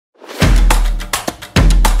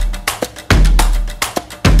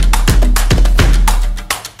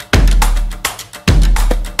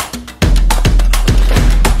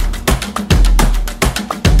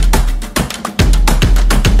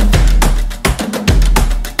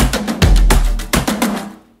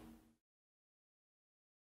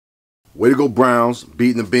Way to go, Browns,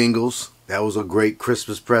 beating the Bengals. That was a great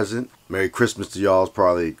Christmas present. Merry Christmas to y'all. It's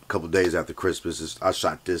probably a couple days after Christmas. I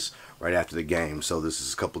shot this right after the game, so this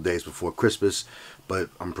is a couple days before Christmas.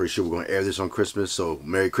 But I'm pretty sure we're going to air this on Christmas. So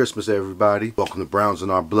Merry Christmas, everybody. Welcome to Browns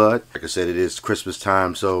in Our Blood. Like I said, it is Christmas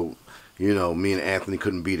time, so, you know, me and Anthony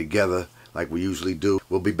couldn't be together like we usually do.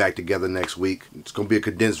 We'll be back together next week. It's going to be a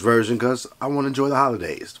condensed version because I want to enjoy the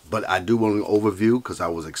holidays. But I do want an overview because I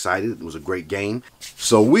was excited. It was a great game.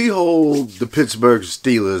 So we hold the Pittsburgh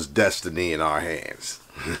Steelers' destiny in our hands.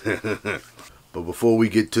 But before we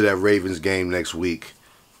get to that Ravens game next week,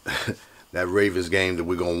 that Ravens game that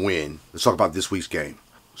we're going to win, let's talk about this week's game.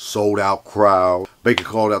 Sold out crowd. Baker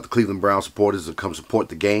called out the Cleveland Browns supporters to come support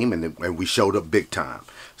the game, and we showed up big time.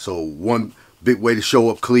 So one big way to show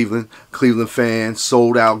up, Cleveland fans,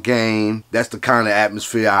 sold out game. That's the kind of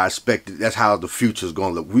atmosphere I expected. That's how the future is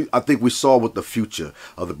going to look. I think we saw what the future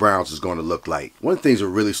of the Browns is going to look like. One of the things that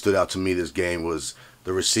really stood out to me this game was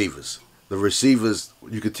the receivers. The receivers,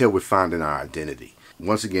 you could tell we're finding our identity.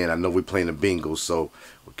 Once again, I know we're playing the Bengals, so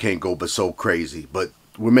we can't go but so crazy. But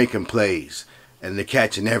we're making plays, and they're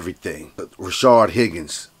catching everything. But Rashard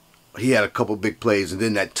Higgins, he had a couple big plays, and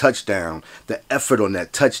then that touchdown, the effort on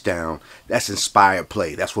that touchdown, that's inspired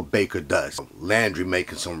play. That's what Baker does. Landry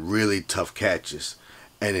making some really tough catches.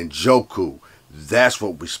 And Njoku, that's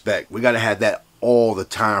what we expect. We got to have that all the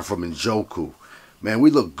time from Njoku. Man, we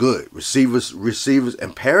look good. Receivers,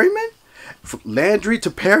 and Perryman? From Landry to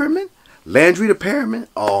Perryman?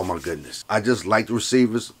 Oh my goodness. I just like the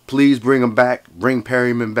receivers. Please bring them back. Bring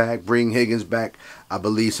Perryman back. Bring Higgins back. I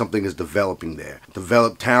believe something is developing there.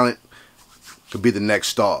 Developed talent could be the next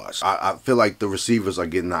stars. I feel like the receivers are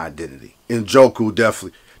getting the identity. Njoku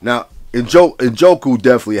definitely. Now, Njoku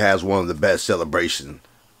definitely has one of the best celebration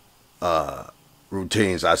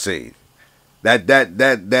routines I've seen.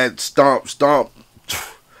 That stomp.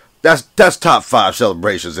 That's top 5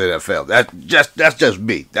 celebrations in the NFL. That's just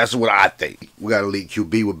me. That's what I think. We got elite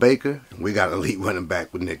QB with Baker. We got elite running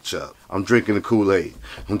back with Nick Chubb. I'm drinking the Kool-Aid.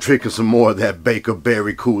 I'm drinking some more of that Baker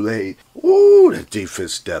Berry Kool-Aid. Ooh, that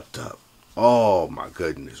defense stepped up. Oh my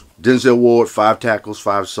goodness. Denzel Ward, 5 tackles,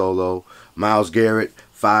 5 solo. Myles Garrett,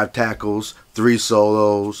 5 tackles, 3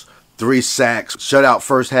 solos, 3 sacks. Shutout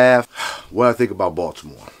first half. What I think about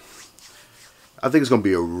Baltimore? I think it's going to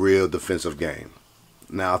be a real defensive game.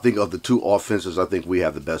 Now, I think of the 2 offenses, I think we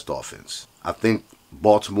have the best offense. I think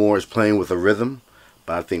Baltimore is playing with a rhythm,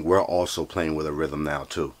 but I think we're also playing with a rhythm now,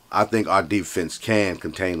 too. I think our defense can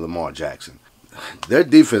contain Lamar Jackson. Their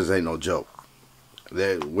defense ain't no joke.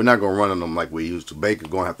 We're not going to run on them like we used to. Baker's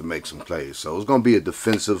going to have to make some plays. So it's going to be a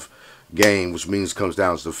defensive game, which means it comes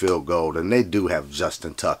down to the field goal. And they do have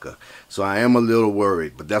Justin Tucker. So I am a little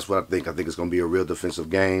worried, but that's what I think. I think it's going to be a real defensive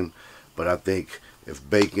game. But I think if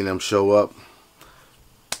Baker and them show up,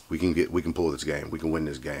 we can pull this game. We can win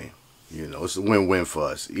this game. You know, it's a win-win for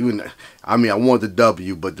us. I want the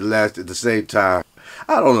W, but at the same time,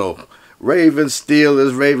 I don't know. Ravens,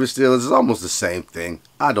 Steelers, it's almost the same thing.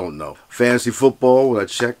 I don't know. Fantasy football, when I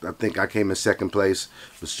checked, I think I came in 2nd place.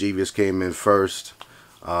 Mischievous came in 1st.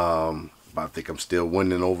 But I think I'm still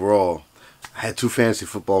winning overall. I had 2 fantasy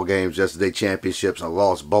football games yesterday, championships. I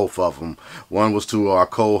lost both of them. One was to our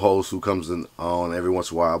co-host who comes on every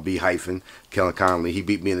once in a while, B-Hyphen, Kellen Conley. He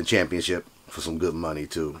beat me in the championship for some good money,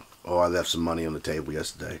 too. Oh, I left some money on the table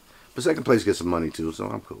yesterday. But 2nd place gets some money, too, so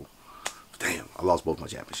I'm cool. Damn, I lost both my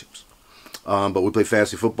championships. But we play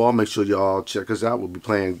fantasy football. Make sure y'all check us out. We'll be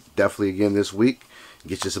playing definitely again this week.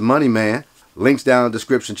 Get you some money, man. Links down in the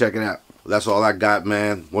description. Check it out. That's all I got,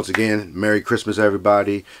 man. Once again, Merry Christmas,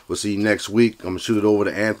 everybody. We'll see you next week. I'm going to shoot it over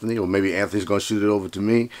to Anthony, or maybe Anthony's going to shoot it over to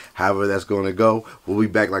me. However that's going to go. We'll be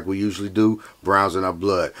back like we usually do. Browns in our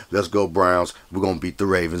blood. Let's go, Browns. We're going to beat the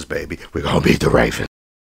Ravens, baby. We're going to beat the Ravens.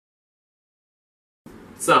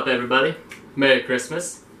 What's up, everybody? Merry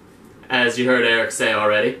Christmas. As you heard Eric say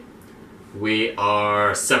already, we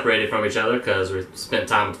are separated from each other because we spent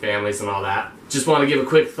time with families and all that. Just want to give a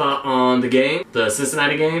quick thought on the game, the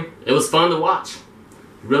Cincinnati game. It was fun to watch.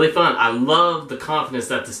 Really fun. I love the confidence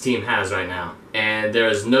that this team has right now. And there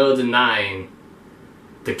is no denying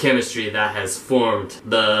the chemistry that has formed.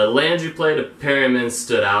 The Landry play to Perryman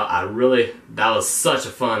stood out. That was such a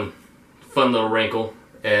fun little wrinkle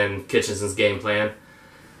in Kitchenson's game plan.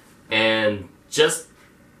 And just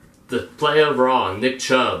the play overall, Nick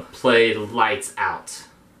Chubb played lights out.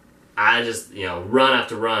 Run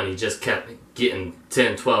after run, he just kept getting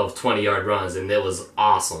 10, 12, 20-yard runs, and it was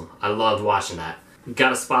awesome. I loved watching that.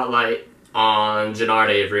 Got a spotlight on Genard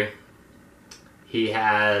Avery. He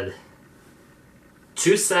had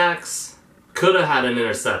 2 sacks, could have had an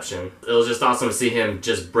interception. It was just awesome to see him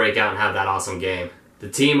just break out and have that awesome game. The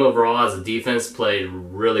team overall as a defense played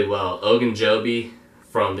really well. Ogunjobi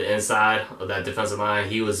from the inside of that defensive line,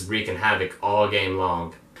 he was wreaking havoc all game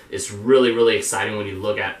long. It's really, really exciting when you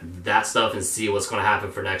look at that stuff and see what's going to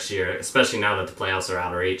happen for next year, especially now that the playoffs are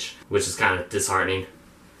out of reach, which is kind of disheartening.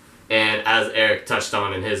 And as Eric touched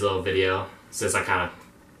on in his little video, since I kind of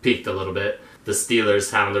peeked a little bit, the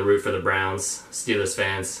Steelers having to root for the Browns, Steelers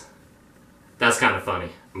fans, that's kind of funny.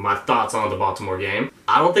 My thoughts on the Baltimore game.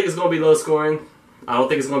 I don't think it's going to be low scoring. I don't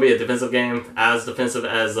think it's going to be a defensive game, as defensive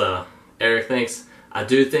as Eric thinks. I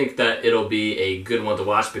do think that it'll be a good one to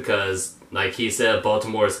watch because, like he said,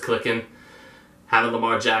 Baltimore is clicking. Having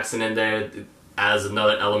Lamar Jackson in there as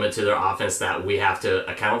another element to their offense that we have to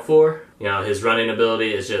account for. You know, his running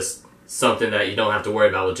ability is just something that you don't have to worry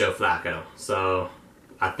about with Joe Flacco. So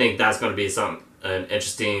I think that's going to be an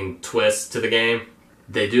interesting twist to the game.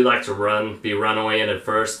 They do like to be runaway at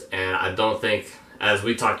first, and I don't think, as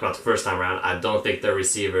we talked about the first time around, I don't think their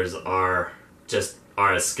receivers are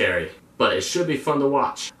as scary. But it should be fun to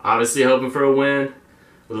watch. Obviously hoping for a win.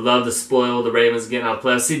 Would love to spoil the Ravens getting out of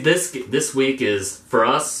playoffs. See, this week is, for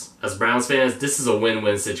us as Browns fans, this is a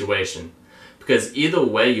win-win situation. Because either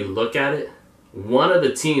way you look at it, one of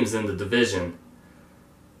the teams in the division,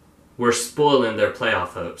 we're spoiling their playoff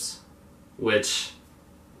hopes. Which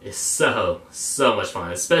is so much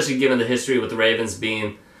fun. Especially given the history with the Ravens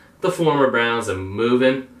being the former Browns and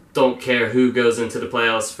moving. Don't care who goes into the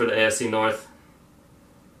playoffs for the AFC North.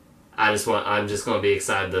 I'm just going to be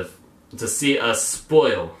excited to see us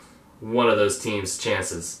spoil one of those teams'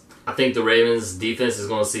 chances. I think the Ravens' defense is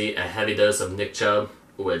going to see a heavy dose of Nick Chubb,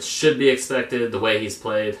 which should be expected the way he's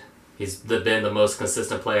played. He's been the most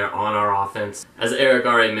consistent player on our offense. As Eric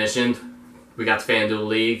already mentioned, we got the FanDuel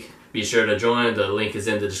League. Be sure to join. The link is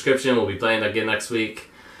in the description. We'll be playing again next week.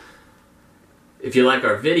 If you like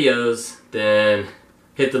our videos, then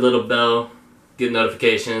hit the little bell. Get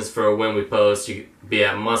notifications for when we post. You can be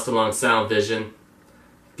at Monster Lung Sound Vision.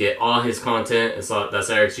 Get all his content. That's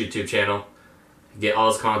Eric's YouTube channel. Get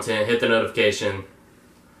all his content. Hit the notification.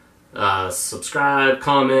 Subscribe,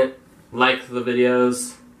 comment, like the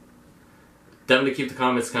videos. Definitely keep the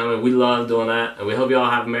comments coming. We love doing that. And we hope you all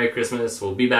have a Merry Christmas. We'll be back.